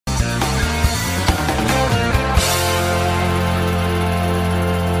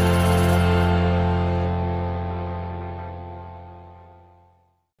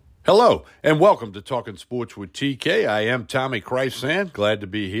Hello, and welcome to Talking Sports with TK. I am Tommy Chrisand. Glad to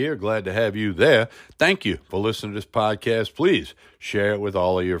be here. Glad to have you there. Thank you for listening to this podcast. Please share it with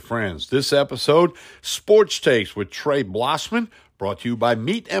all of your friends. This episode, Sports Takes with Trey Blossman, brought to you by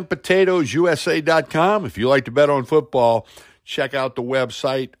MeatandPotatoesUSA.com. If you like to bet on football, check out the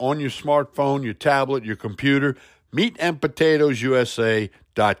website on your smartphone, your tablet, your computer,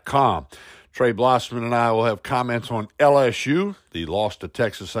 MeatandPotatoesUSA.com. Trey Blossman and I will have comments on LSU, the loss to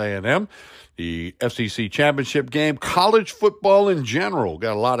Texas A&M, the SEC championship game, college football in general.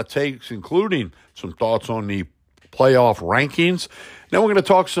 Got a lot of takes, including some thoughts on the playoff rankings. Then we're going to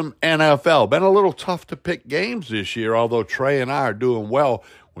talk some NFL. Been a little tough to pick games this year, although Trey and I are doing well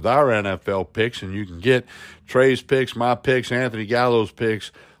with our NFL picks, and you can get Trey's picks, my picks, Anthony Gallo's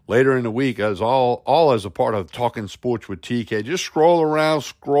picks later in the week, as all as a part of Talking Sports with TK. Just scroll around,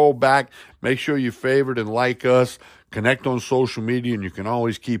 scroll back, make sure you favorite and like us, connect on social media, and you can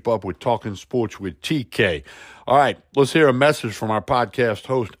always keep up with Talking Sports with TK. All right, let's hear a message from our podcast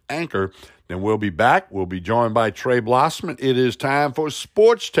host, Anchor. Then we'll be back. We'll be joined by Trey Blossman. It is time for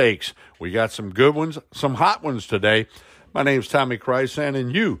Sports Takes. We got some good ones, some hot ones today. My name's Tommy Chrisand,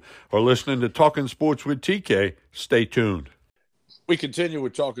 and you are listening to Talking Sports with TK. Stay tuned. We continue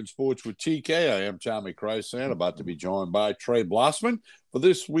with Talking Sports with TK. I am Tommy Chrisand, about to be joined by Trey Blossman for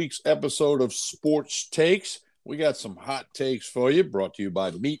this week's episode of Sports Takes. We got some hot takes for you, brought to you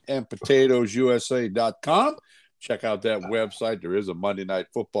by MeatandPotatoesUSA.com. Check out that website. There is a Monday Night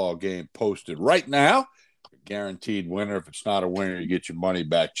Football game posted right now. A guaranteed winner. If it's not a winner, you get your money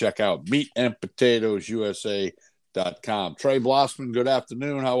back. Check out MeatandPotatoesUSA.com. Trey Blossman, good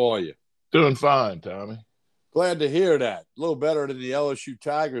afternoon. How are you? Doing fine, Tommy. Glad to hear that. A little better than the LSU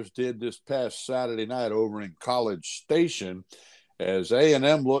Tigers did this past Saturday night over in College Station, as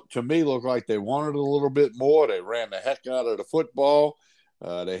A&M looked like they wanted a little bit more. They ran the heck out of the football.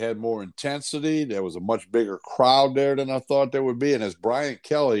 They had more intensity. There was a much bigger crowd there than I thought there would be. And as Brian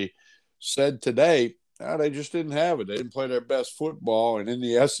Kelly said today, they just didn't have it. They didn't play their best football. And in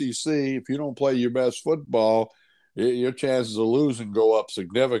the SEC, if you don't play your best football, your chances of losing go up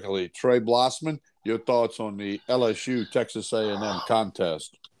significantly. Trey Blossman, your thoughts on the LSU Texas A&M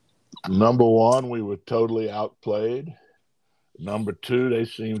contest? Number one, we were totally outplayed. Number two, they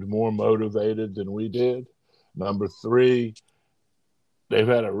seemed more motivated than we did. Number three, they've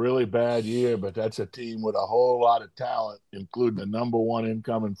had a really bad year, but that's a team with a whole lot of talent, including the number one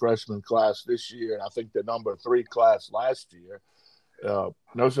incoming freshman class this year, and I think the number three class last year.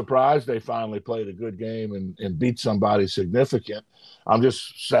 No surprise they finally played a good game and beat somebody significant. I'm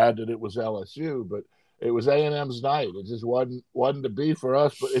just sad that it was LSU, but it was A&M's night. It just wasn't to be for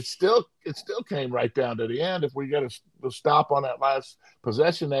us, but it still came right down to the end. If we get a stop on that last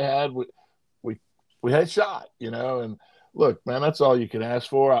possession they had, we had a shot, and look, man, that's all you can ask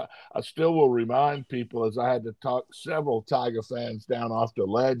for. I still will remind people, as I had to talk several Tiger fans down off the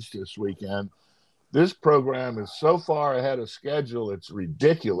ledge this weekend, this program is so far ahead of schedule, it's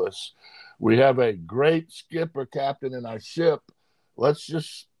ridiculous. We have a great skipper captain in our ship. Let's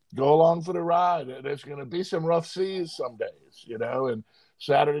just go along for the ride. There's going to be some rough seas some days, and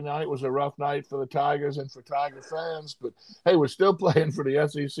Saturday night was a rough night for the Tigers and for Tiger fans. But, hey, we're still playing for the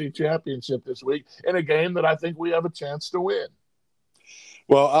SEC championship this week in a game that I think we have a chance to win.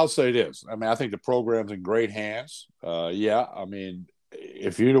 Well, I'll say this. I think the program's in great hands.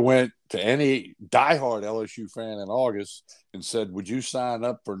 If you'd have went to any diehard LSU fan in August and said, would you sign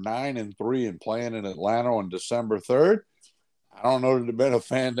up for 9-3 and playing in Atlanta on December 3rd? I don't know that there'd been a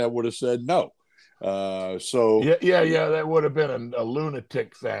fan that would have said no. That would have been a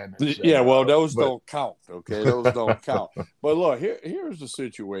lunatic fan. Those don't count, okay? Those don't count. But look, here's the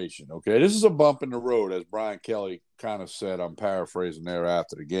situation, okay? This is a bump in the road, as Brian Kelly kind of said. I'm paraphrasing there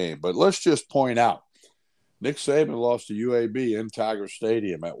after the game. But let's just point out, Nick Saban lost to UAB in Tiger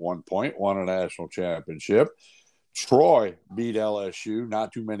Stadium at one point, won a national championship. Troy beat LSU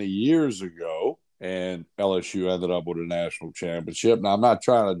not too many years ago, and LSU ended up with a national championship. Now, I'm not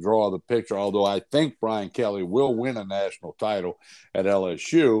trying to draw the picture, although I think Brian Kelly will win a national title at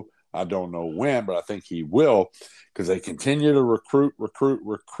LSU. I don't know when, but I think he will, because they continue to recruit.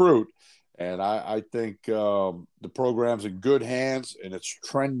 And I think the program's in good hands, and it's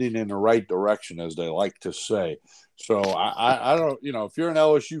trending in the right direction, as they like to say. So I don't, if you're an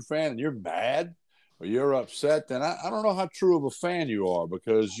LSU fan and you're mad or you're upset, then I don't know how true of a fan you are,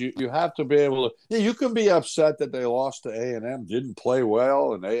 because you have to be able to. Yeah, you can be upset that they lost to A&M, didn't play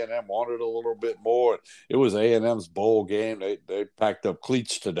well, and A&M wanted a little bit more. It was A&M's bowl game. They packed up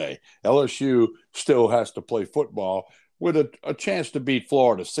cleats today. LSU still has to play football with a chance to beat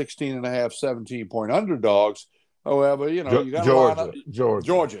Florida, 16.5, 17-point underdogs. However, you know, you got to line up.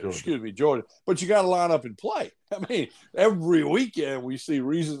 Georgia. Excuse me, Georgia. But you got to line up and play. I mean, every weekend we see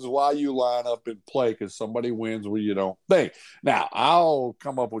reasons why you line up and play because somebody wins where you don't think. Now, I'll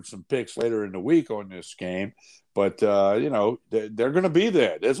come up with some picks later in the week on this game, but, you know, they're going to be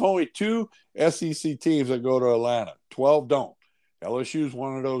there. There's only 2 SEC teams that go to Atlanta. 12 don't. LSU's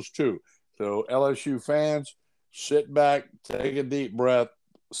one of those 2. So LSU fans, sit back, take a deep breath,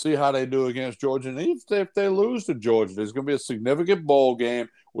 see how they do against Georgia. And even if they lose to Georgia, there's going to be a significant bowl game,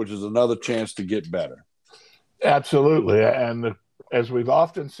 which is another chance to get better. Absolutely. And as we've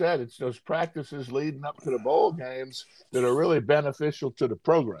often said, it's those practices leading up to the bowl games that are really beneficial to the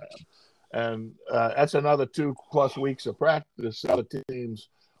program. And that's another 2+ weeks of practice other teams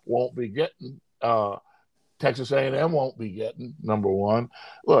won't be getting. Texas A&M won't be getting, number one.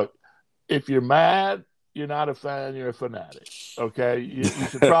 Look, if you're mad, you're not a fan, you're a fanatic, okay? You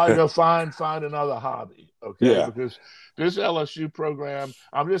should probably go find another hobby, okay? Yeah. Because this LSU program,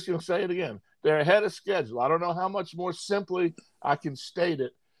 I'm just going to say it again, they're ahead of schedule. I don't know how much more simply I can state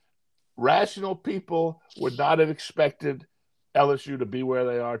it. Rational people would not have expected LSU to be where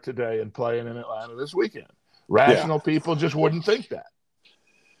they are today and playing in Atlanta this weekend. Rational people just wouldn't think that.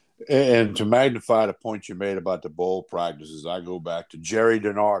 And to magnify the point you made about the bowl practices, I go back to Jerry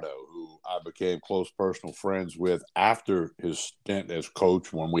DiNardo, who I became close personal friends with after his stint as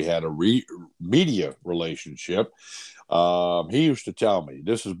coach when we had a media relationship. He used to tell me,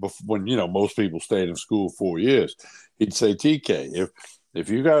 this is before, when, you know, most people stayed in school 4 years. He'd say, TK, if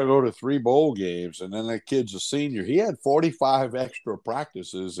you got to go to 3 bowl games and then that kid's a senior, he had 45 extra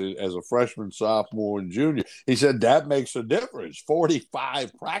practices as a freshman, sophomore, and junior. He said that makes a difference.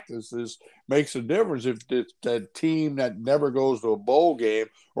 45 practices makes a difference if it's that team that never goes to a bowl game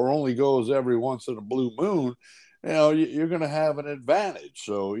or only goes every once in a blue moon. You know, you're going to have an advantage.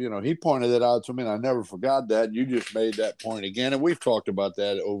 So, you know, he pointed that out to me, and I never forgot that. You just made that point again, and we've talked about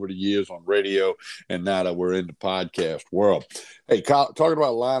that over the years on radio and now that we're in the podcast world. Hey, Kyle, talking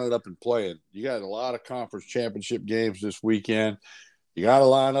about lining up and playing, you got a lot of conference championship games this weekend. You got to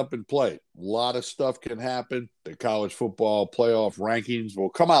line up and play. A lot of stuff can happen. The college football playoff rankings will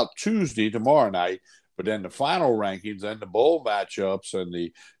come out Tuesday, tomorrow night, but then the final rankings and the bowl matchups and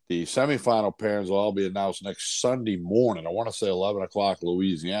the semifinal pairings will all be announced next Sunday morning. I want to say 11 o'clock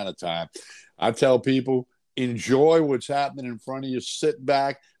Louisiana time. I tell people, enjoy what's happening in front of you. Sit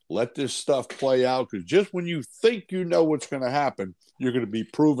back. Let this stuff play out, because just when you think you know what's going to happen, you're going to be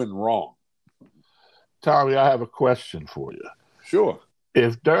proven wrong. Tommy, I have a question for you. Sure.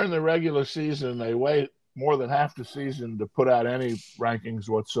 If during the regular season they wait more than half the season to put out any rankings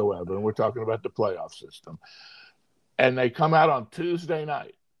whatsoever, and we're talking about the playoff system, and they come out on Tuesday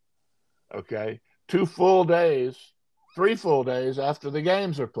night, okay, 3 full days after the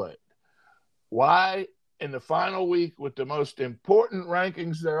games are played, why in the final week with the most important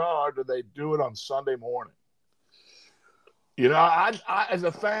rankings there are do they do it on Sunday morning? You know, I as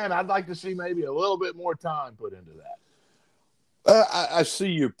a fan, I'd like to see maybe a little bit more time put into that. I see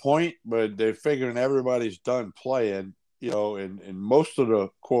your point, but they're figuring everybody's done playing, you know, and most of the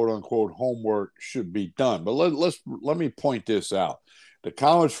quote unquote homework should be done. But let me point this out. The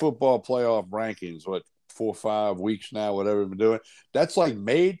college football playoff rankings, 4 or 5 weeks now, whatever we've been doing, that's like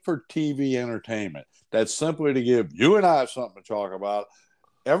made for TV entertainment. That's simply to give you and I something to talk about.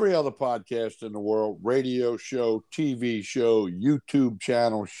 Every other podcast in the world, radio show, TV show, YouTube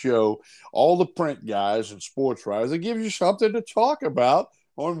channel show, all the print guys and sports writers, they give you something to talk about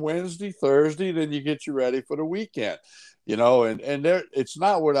on Wednesday, Thursday, then you get you ready for the weekend. You know, and it's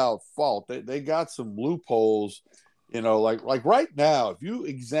not without fault. They got some loopholes, you know, like right now, if you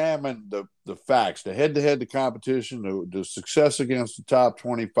examine the facts, the head-to-head, the competition, the success against the top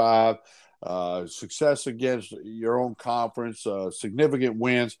 25, success against your own conference, significant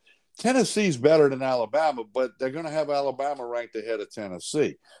wins. Tennessee's better than Alabama, but they're going to have Alabama ranked ahead of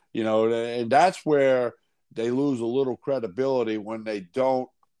Tennessee. You know, and that's where they lose a little credibility when they don't,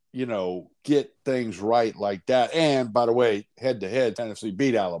 you know, get things right like that. And by the way, head-to-head, Tennessee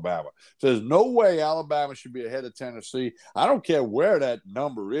beat Alabama. So there's no way Alabama should be ahead of Tennessee. I don't care where that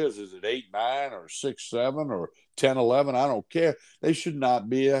number is. Is it 8-9 or 6-7 or 10-11? I don't care. They should not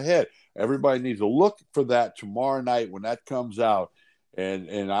be ahead. Everybody needs to look for that tomorrow night when that comes out.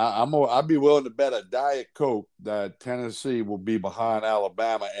 And I'd be willing to bet a Diet Coke that Tennessee will be behind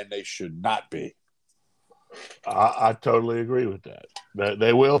Alabama, and they should not be. I totally agree with that.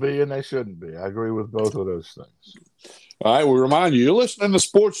 They will be and they shouldn't be. I agree with both of those things. All right, we remind you, you're listening to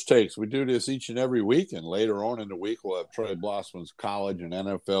Sports Takes. We do this each and every week, and later on in the week, we'll have Trey Blossman's college and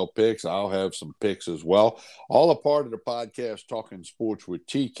NFL picks. I'll have some picks as well. All a part of the podcast, Talking Sports with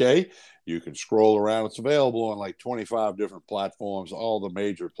TK. You can scroll around. It's available on like 25 different platforms, all the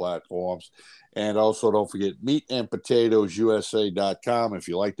major platforms. And also, don't forget, meatandpotatoesusa.com. If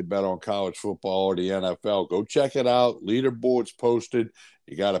you like to bet on college football or the NFL, go check it out. Leaderboards posted.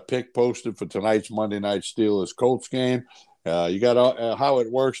 You got a pick posted for tonight's Monday Night Steelers-Colts game. You got how it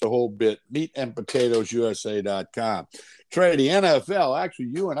works, the whole bit. Meatandpotatoesusa.com. Trey, the NFL, actually,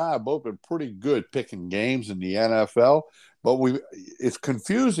 you and I have both been pretty good picking games in the NFL, but it's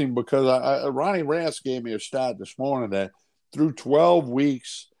confusing because Ronnie Rance gave me a stat this morning that through 12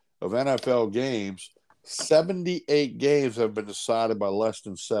 weeks of NFL games, 78 games have been decided by less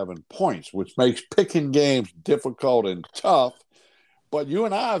than 7 points, which makes picking games difficult and tough. But you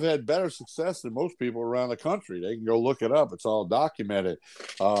and I have had better success than most people around the country. They can go look it up. It's all documented.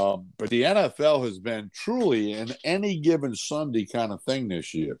 But the NFL has been truly an any given Sunday kind of thing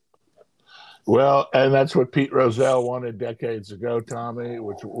this year. Well, and that's what Pete Rozelle wanted decades ago, Tommy,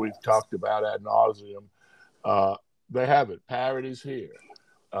 which we've talked about ad nauseum. They have it. Parity's here.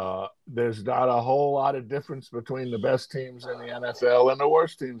 There's not a whole lot of difference between the best teams in the NFL and the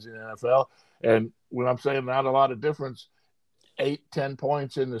worst teams in the NFL. And when I'm saying not a lot of difference, 8-10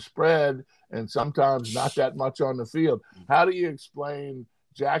 points in the spread, and sometimes not that much on the field. How do you explain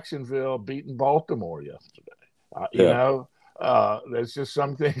Jacksonville beating Baltimore yesterday? You know, there's just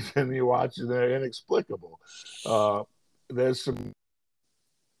some things in you watch and they're inexplicable. There's some.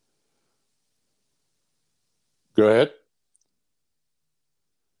 Go ahead.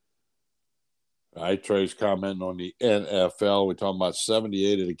 All right, Trey's commenting on the NFL. We're talking about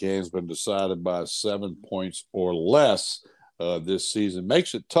 78 of the games been decided by 7 points or less this season.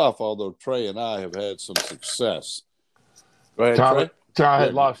 Makes it tough, although Trey and I have had some success. Go ahead, Tom, Trey. I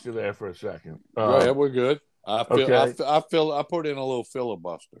had lost you there for a second. Go ahead, we're good. I put in a little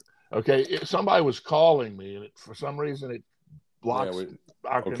filibuster. Okay, somebody was calling me, and for some reason it blocks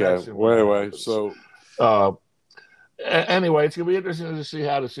our connection. Anyway, so anyway, it's going to be interesting to see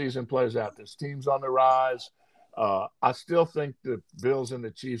how the season plays out. This team's on the rise. I still think the Bills and the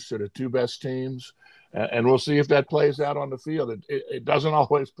Chiefs are the two best teams, and we'll see if that plays out on the field. It doesn't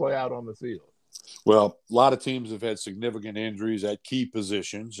always play out on the field. Well, a lot of teams have had significant injuries at key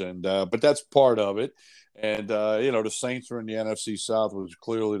positions, and but that's part of it. And, the Saints are in the NFC South, which is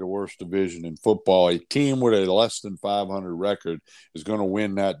clearly the worst division in football. A team with a less than 500 record is going to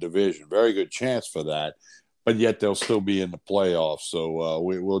win that division. Very good chance for that, but yet they'll still be in the playoffs. So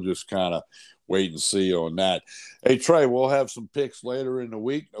we'll just kind of wait and see on that. Hey, Trey, we'll have some picks later in the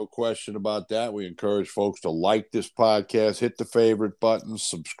week. No question about that. We encourage folks to like this podcast, hit the favorite button,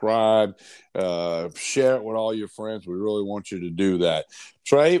 subscribe, share it with all your friends. We really want you to do that.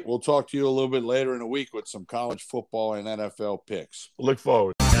 Trey, we'll talk to you a little bit later in the week with some college football and NFL picks. Look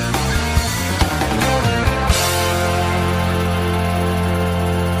forward.